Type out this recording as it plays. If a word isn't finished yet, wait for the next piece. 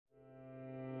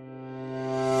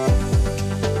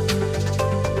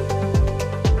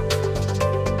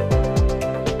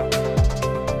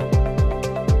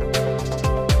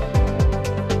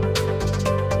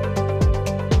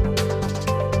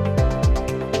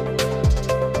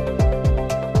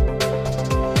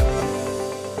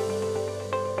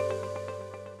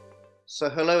So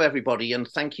hello everybody, and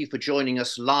thank you for joining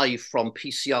us live from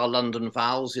PCR London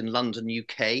Valves in London,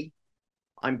 UK.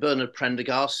 I'm Bernard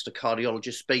Prendergast, a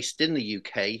cardiologist based in the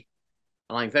UK, and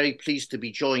I'm very pleased to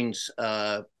be joined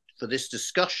for this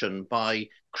discussion by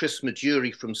Chris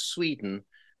Meduri from Sweden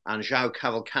and João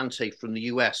Cavalcante from the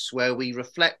US, where we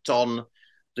reflect on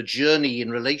the journey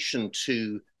in relation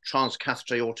to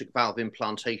transcatheter aortic valve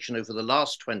implantation over the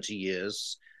last 20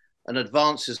 years and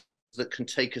advances that can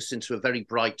take us into a very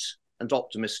bright and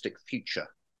optimistic future.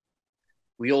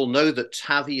 We all know that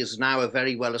TAVI is now a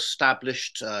very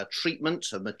well-established treatment,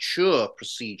 a mature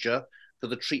procedure for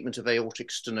the treatment of aortic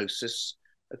stenosis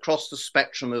across the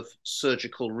spectrum of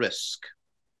surgical risk.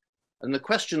 And the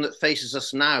question that faces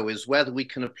us now is whether we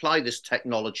can apply this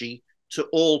technology to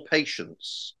all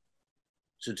patients.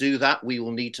 To do that, we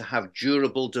will need to have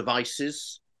durable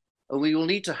devices, and we will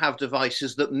need to have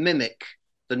devices that mimic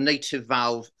the native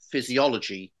valve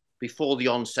physiology before the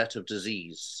onset of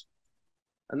disease.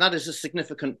 And that is a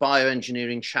significant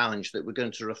bioengineering challenge that we're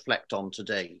going to reflect on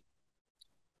today.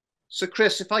 So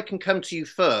Chris, if I can come to you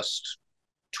first,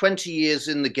 20 years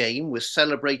in the game, we're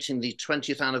celebrating the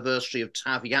 20th anniversary of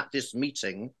TAVI at this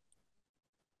meeting.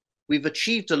 We've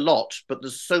achieved a lot, but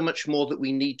there's so much more that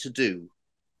we need to do.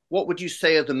 What would you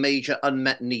say are the major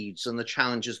unmet needs and the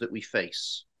challenges that we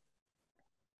face?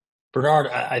 Bernard,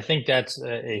 I think that's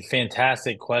a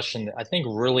fantastic question that I think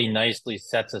really nicely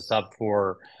sets us up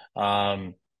for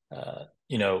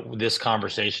this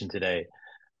conversation today.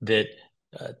 That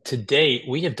to date,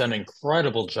 we have done an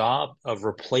incredible job of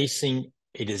replacing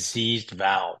a diseased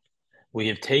valve. We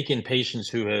have taken patients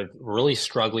who have really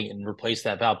struggling and replaced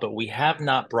that valve, but we have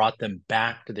not brought them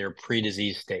back to their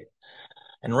pre-disease state.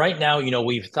 And right now,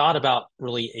 we've thought about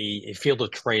really a field of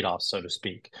trade-offs, so to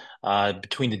speak,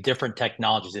 between the different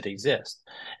technologies that exist.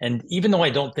 And even though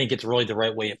I don't think it's really the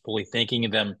right way of fully thinking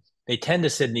of them, they tend to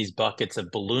sit in these buckets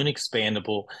of balloon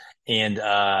expandable and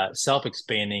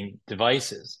self-expanding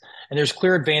devices. And there's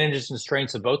clear advantages and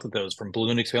strengths of both of those, from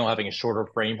balloon expandable having a shorter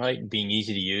frame height and being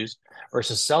easy to use,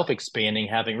 versus self-expanding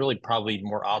having really probably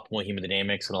more optimal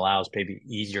hemodynamics and allows maybe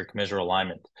easier commissural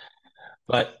alignment.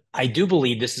 But I do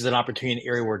believe this is an opportunity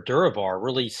area where DurAVR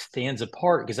really stands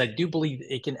apart, because I do believe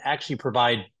it can actually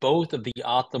provide both of the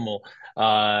optimal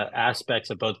aspects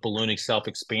of both balloon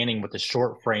self-expanding with a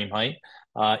short frame height,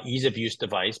 ease of use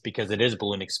device because it is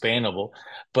balloon expandable,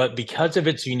 but because of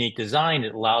its unique design,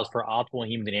 it allows for optimal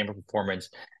hemodynamic performance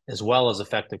as well as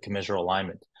effective commissural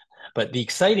alignment. But the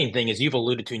exciting thing, as you've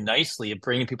alluded to nicely, of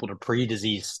bringing people to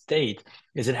pre-disease state,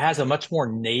 is it has a much more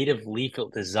native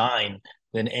leaflet design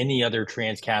than any other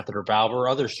transcatheter valve or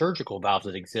other surgical valves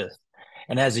that exist,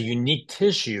 and has a unique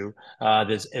tissue,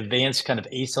 this advanced kind of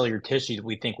acellular tissue that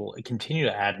we think will continue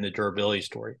to add in the durability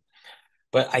story.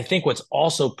 But I think what's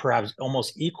also perhaps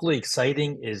almost equally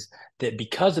exciting is that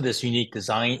because of this unique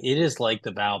design, it is like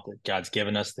the valve that God's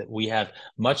given us, that we have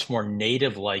much more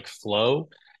native-like flow.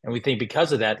 And we think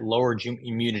because of that, lower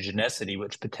immunogenicity,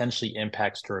 which potentially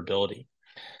impacts durability.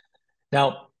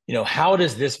 Now, how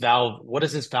does this valve, what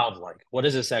is this valve like? What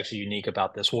is this actually unique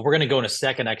about this? Well, we're going to go in a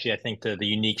second, actually, I think, to the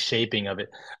unique shaping of it.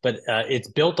 But it's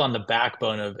built on the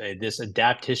backbone of this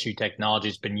adapt tissue technology.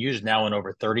 It's been used now in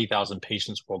over 30,000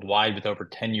 patients worldwide with over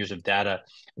 10 years of data,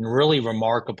 and really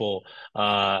remarkable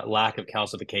lack of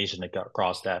calcification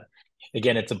across that.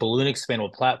 Again, it's a balloon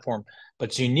expandable platform, but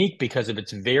it's unique because of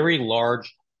its very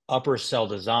large upper cell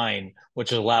design, which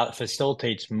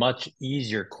facilitates much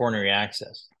easier coronary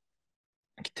access.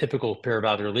 Typical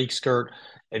paravalvular leak skirt,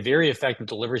 a very effective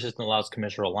delivery system that allows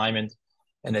commissural alignment,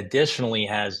 and additionally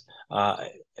has,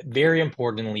 very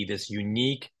importantly, this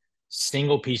unique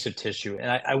single piece of tissue. And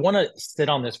I want to sit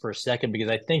on this for a second, because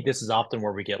I think this is often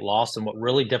where we get lost, and what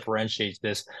really differentiates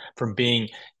this from being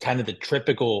kind of the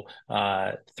typical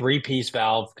three-piece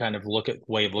valve kind of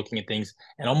way of looking at things,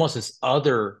 and almost this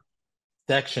other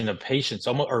section of patients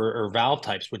or valve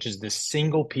types, which is this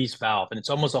single piece valve. And it's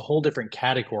almost a whole different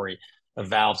category of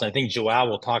valves. And I think João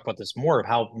will talk about this more, of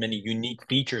how many unique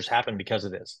features happen because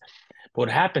of this. But what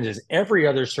happens is every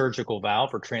other surgical valve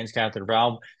or transcatheter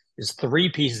valve is three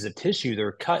pieces of tissue.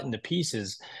 They're cut into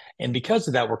pieces. And because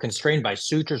of that, we're constrained by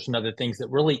sutures and other things that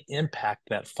really impact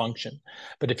that function.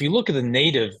 But if you look at the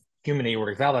native human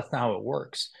aortic valve, that's not how it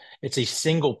works. It's a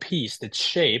single piece that's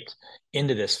shaped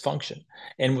into this function.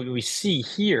 And what we see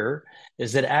here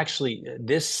is that actually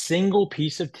this single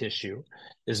piece of tissue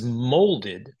is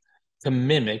molded to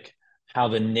mimic how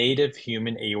the native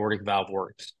human aortic valve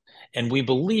works. And we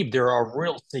believe there are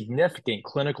real significant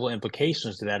clinical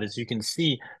implications to that, as you can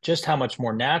see just how much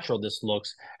more natural this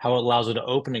looks, how it allows it to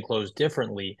open and close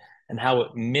differently, and how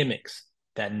it mimics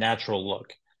that natural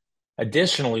look.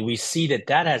 Additionally, we see that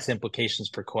that has implications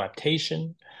for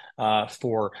coaptation,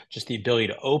 for just the ability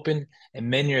to open, and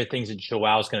many other things that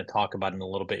João is going to talk about in a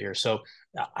little bit here. So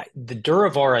the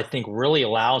DurAVR, I think, really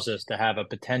allows us to have a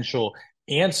potential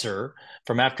answer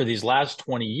from after these last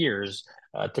 20 years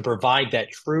to provide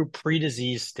that true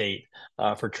pre-disease state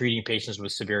for treating patients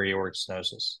with severe aortic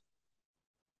stenosis.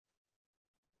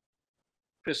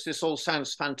 Chris, this all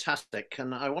sounds fantastic.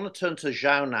 And I want to turn to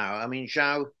João now. I mean,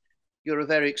 João, you're a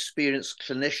very experienced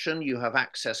clinician. You have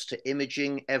access to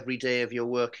imaging every day of your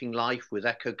working life with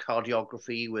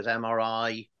echocardiography, with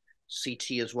MRI,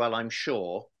 CT as well, I'm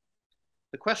sure.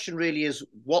 The question really is,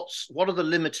 what are the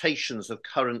limitations of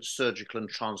current surgical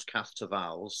and transcatheter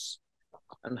valves?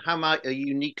 And how might a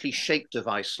uniquely shaped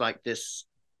device like this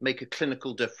make a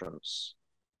clinical difference?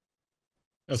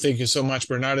 Oh, thank you so much,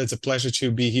 Bernard. It's a pleasure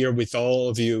to be here with all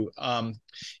of you.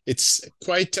 It's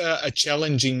quite a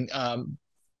challenging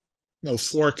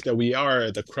fork that we are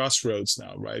at the crossroads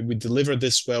now, right? We deliver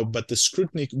this well, but the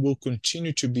scrutiny will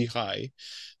continue to be high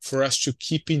for us to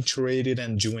keep iterating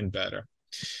and doing better.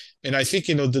 And I think,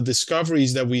 the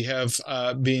discoveries that we have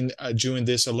been doing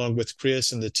this along with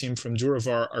Chris and the team from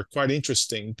DurAVR are quite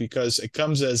interesting, because it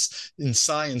comes as in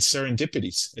science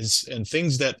serendipities and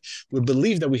things that we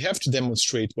believe that we have to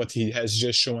demonstrate what he has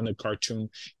just shown in a cartoon.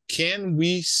 Can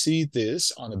we see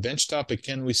this on a benchtop, and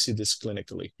can we see this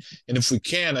clinically? And if we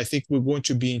can, I think we're going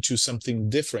to be into something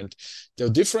different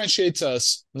that differentiates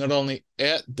us not only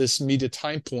at this immediate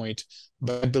time point,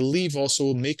 but I believe also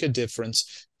will make a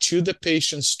difference to the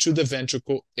patients, to the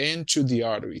ventricle, and to the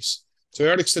arteries. So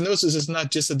aortic stenosis is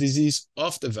not just a disease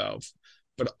of the valve,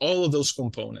 but all of those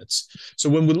components. So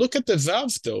when we look at the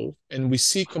valve, though, and we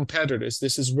see competitors,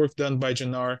 this is work done by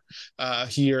Bernard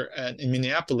here in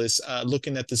Minneapolis,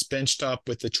 looking at this benchtop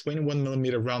with the 21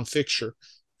 millimeter round fixture.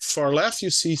 Far left,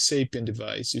 you see SAPIEN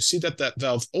device. You see that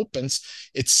valve opens.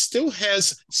 It still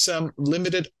has some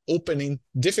limited opening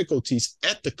difficulties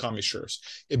at the commissures.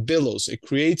 It billows. It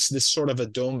creates this sort of a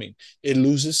doming. It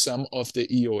loses some of the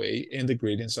EOA, and the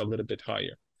gradients are a little bit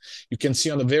higher. You can see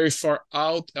on the very far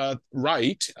out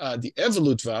right, the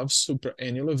evolute valve,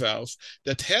 supraannular valve,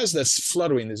 that has this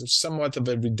fluttering. Is somewhat of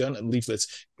a redundant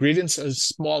leaflets. Gradients are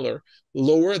smaller,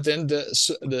 lower than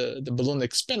the balloon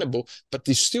expandable, but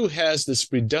it still has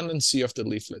this redundancy of the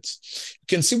leaflets. You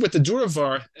can see with the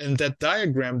DurAVR and that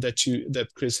diagram that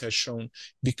Chris has shown,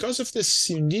 because of this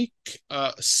unique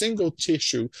single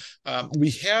tissue,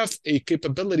 we have a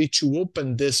capability to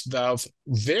open this valve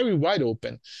very wide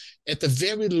open at the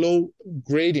very low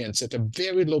gradients, at a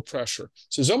very low pressure.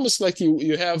 So it's almost like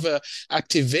you have a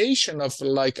activation of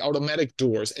like automatic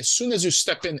doors. As soon as you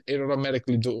step in, it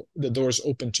automatically the doors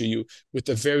open to you with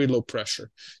a very low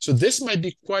pressure. So this might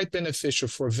be quite beneficial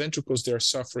for ventricles that are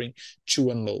suffering to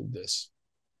unload this.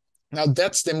 Now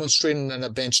that's demonstrated on a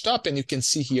benchtop, and you can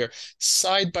see here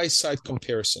side-by-side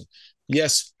comparison.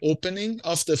 Yes, opening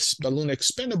of the balloon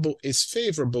expandable is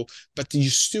favorable, but you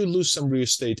still lose some real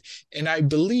estate. And I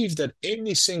believe that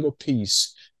any single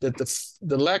piece, that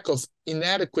the lack of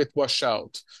inadequate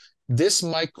washout, this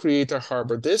might create a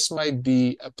harbor. This might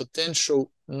be a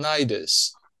potential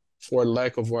nidus for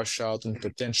lack of washout and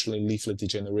potentially leaflet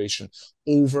degeneration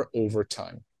over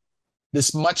time.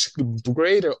 This much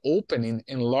greater opening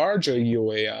and larger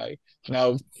UAI,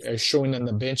 now showing on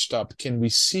the benchtop, can we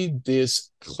see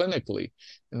this clinically?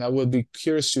 And I would be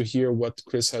curious to hear what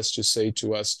Chris has to say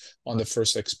to us on the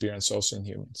first experience also in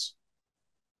humans.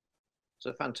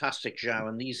 So fantastic, João.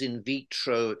 And these in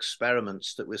vitro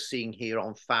experiments that we're seeing here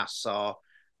on FAS are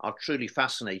truly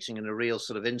fascinating, and a real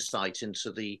sort of insight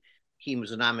into the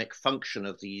hemodynamic function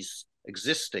of these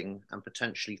existing and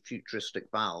potentially futuristic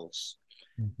valves.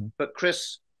 Mm-hmm. But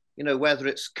Chris, whether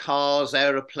it's cars,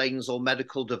 aeroplanes, or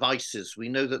medical devices, we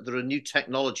know that there are new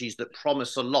technologies that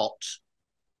promise a lot,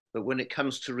 but when it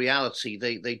comes to reality,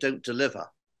 they don't deliver.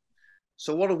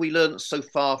 So what have we learned so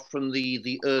far from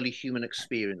the early human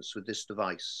experience with this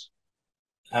device?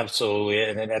 Absolutely,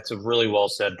 and that's really well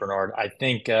said, Bernard. I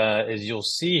think as you'll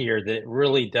see here, that it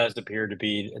really does appear to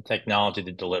be a technology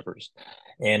that delivers.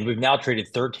 And we've now treated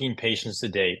 13 patients to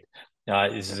date.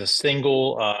 This is a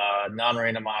single,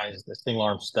 non-randomized,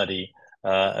 single-arm study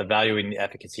evaluating the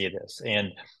efficacy of this.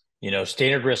 And,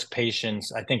 standard risk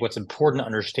patients, I think what's important to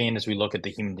understand as we look at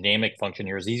the hemodynamic function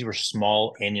here is these were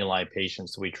small annuli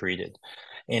patients that we treated.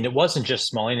 And it wasn't just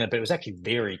small annuli, but it was actually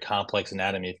very complex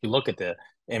anatomy. If you look at the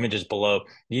images below,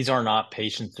 these are not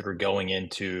patients that are going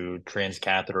into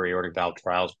transcatheter aortic valve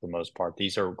trials for the most part.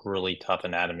 These are really tough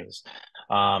anatomies.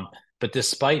 But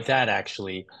despite that,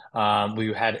 actually,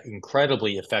 we had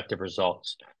incredibly effective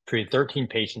results. Treated 13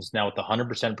 patients now with 100%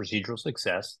 procedural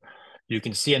success. You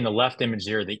can see in the left image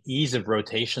there the ease of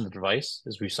rotation of the device,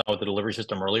 as we saw with the delivery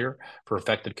system earlier, for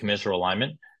effective commissural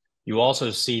alignment. You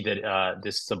also see that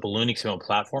this is a balloon expandable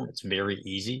platform. It's very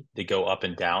easy to go up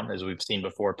and down, as we've seen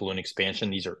before, balloon expansion.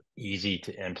 These are easy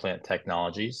to implant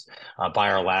technologies. By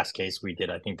our last case, we did,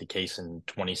 I think, the case in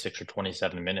 26 or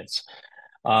 27 minutes.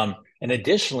 And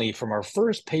additionally, from our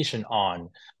first patient on,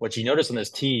 what you notice on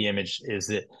this TE image is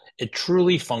that it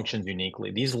truly functions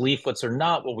uniquely. These leaflets are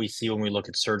not what we see when we look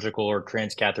at surgical or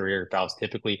transcatheter aortic valves.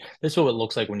 Typically, this is what it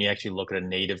looks like when you actually look at a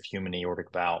native human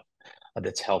aortic valve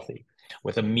that's healthy,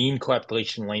 with a mean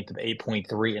coaptation length of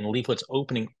 8.3 and leaflets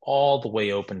opening all the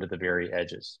way open to the very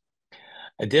edges.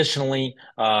 Additionally,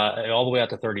 all the way out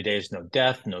to 30 days, no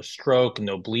death, no stroke,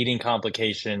 no bleeding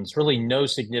complications, really no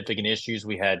significant issues.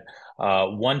 We had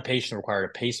one patient required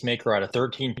a pacemaker out of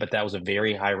 13, but that was a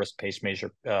very high-risk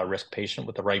pacemaker risk patient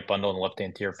with the right bundle and left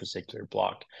anterior fascicular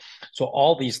block. So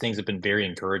all these things have been very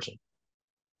encouraging.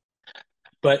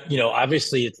 But,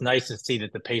 obviously it's nice to see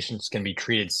that the patients can be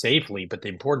treated safely, but the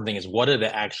important thing is what are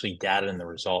the actually data and the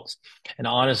results? And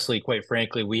honestly, quite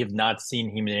frankly, we have not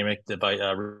seen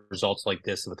hemodynamic results like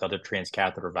this with other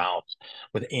transcatheter valves.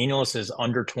 With annuluses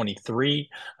under 23,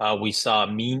 we saw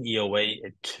mean EOA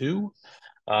at 2,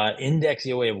 index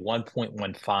EOA of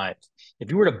 1.15. If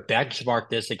you were to benchmark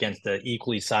this against the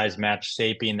equally sized matched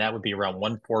Sapien, that would be around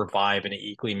 145, and an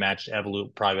equally matched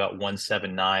Evolut probably about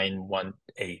 179,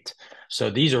 18. So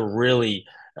these are really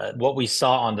what we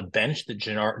saw on the bench that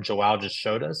João just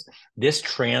showed us. This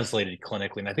translated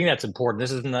clinically, and I think that's important.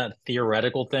 This isn't a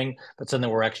theoretical thing, but something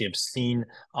we're actually have seen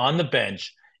on the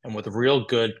bench, and with real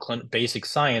good basic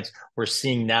science, we're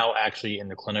seeing now actually in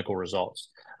the clinical results.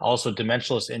 Also,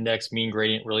 dimensionless index, mean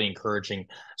gradient, really encouraging.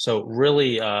 So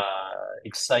really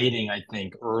exciting, I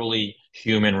think, early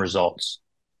human results.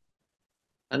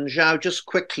 And João, just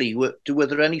quickly, were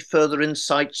there any further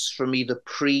insights from either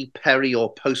pre, peri,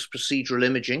 or post-procedural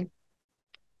imaging?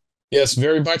 Yes,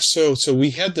 very much so. So we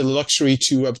had the luxury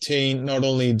to obtain not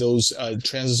only those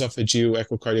transesophageal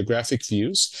echocardiographic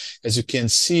views. As you can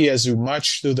see, as you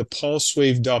march through the pulse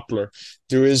wave Doppler,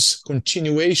 there is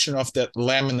continuation of that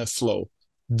laminar flow.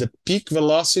 The peak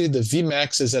velocity, the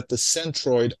Vmax, is at the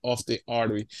centroid of the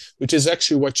artery, which is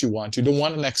actually what you want. You don't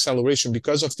want an acceleration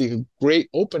because of the great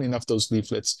opening of those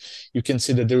leaflets. You can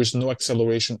see that there is no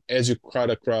acceleration as you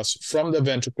crowd across from the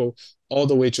ventricle all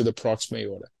the way to the proximal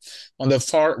aorta. On the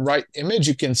far right image,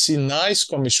 you can see nice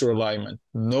commissure alignment,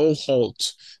 no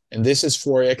halt. And this is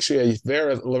for actually a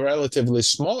very relatively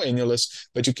small annulus,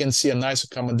 but you can see a nice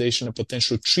accommodation of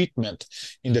potential treatment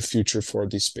in the future for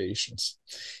these patients.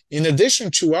 In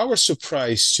addition to our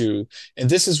surprise too, and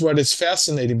this is what is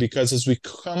fascinating because as we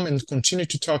come and continue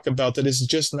to talk about that it's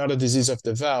just not a disease of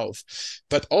the valve,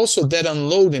 but also that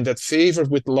unloading, that favor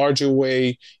with larger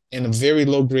way and very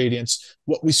low gradients,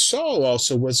 what we saw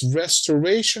also was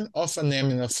restoration of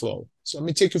laminar flow. So let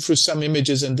me take you through some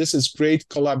images, and this is great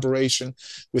collaboration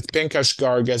with Pankaj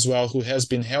Garg as well, who has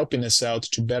been helping us out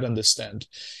to better understand.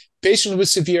 Patient with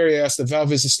severe AS, the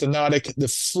valve is stenotic, the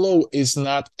flow is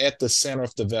not at the center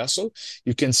of the vessel.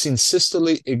 You can see in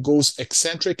systole, it goes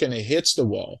eccentric and it hits the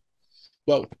wall.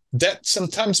 Well, that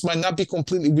sometimes might not be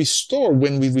completely restored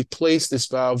when we replace this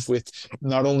valve with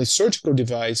not only surgical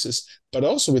devices, but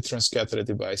also with transcatheter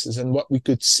devices. And what we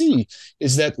could see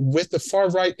is that with the far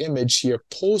right image here,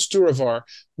 post DurAVR,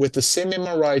 with the same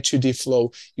MRI 2D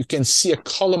flow, you can see a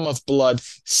column of blood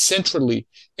centrally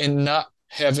and not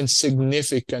having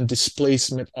significant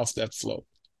displacement of that flow.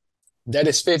 That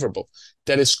is favorable.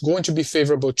 That is going to be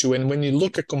favorable too. And when you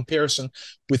look at comparison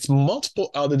with multiple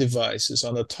other devices,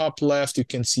 on the top left, you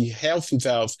can see healthy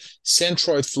valve,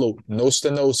 centroid flow, no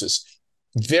stenosis,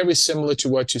 very similar to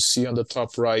what you see on the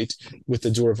top right with the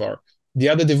DurAVR. The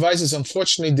other devices,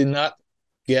 unfortunately, did not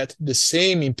get the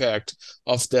same impact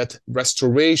of that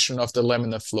restoration of the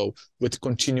laminar flow with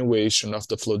continuation of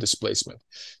the flow displacement.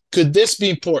 Could this be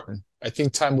important? I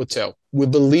think time will tell. We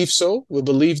believe so. We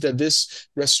believe that this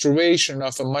restoration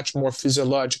of a much more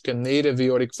physiologic and native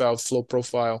aortic valve flow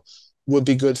profile would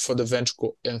be good for the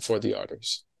ventricle and for the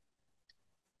arteries.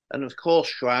 And of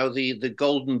course, João, the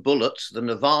golden bullet, the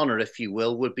nirvana, if you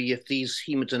will, would be if these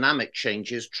hemodynamic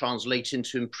changes translate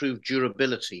into improved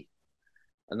durability.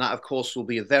 And that, of course, will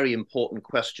be a very important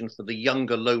question for the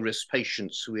younger, low-risk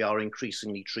patients who we are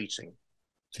increasingly treating.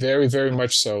 Very, very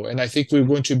much so. And I think we're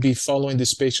going to be following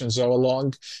these patients all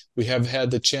along. We have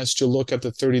had the chance to look at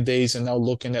the 30 days and now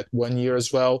looking at 1 year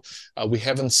as well. We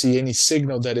haven't seen any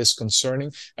signal that is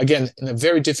concerning. Again, in a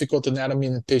very difficult anatomy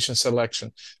and patient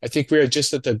selection. I think we are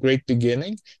just at the great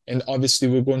beginning, and obviously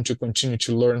we're going to continue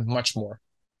to learn much more.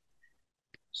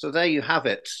 So there you have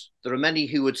it. There are many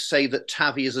who would say that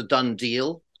TAVI is a done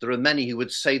deal. There are many who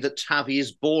would say that TAVI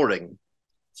is boring.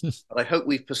 But I hope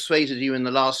we've persuaded you in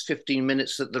the last 15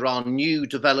 minutes that there are new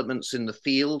developments in the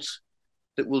field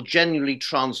that will genuinely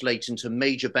translate into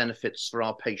major benefits for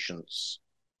our patients.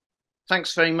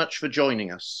 Thanks very much for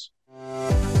joining us.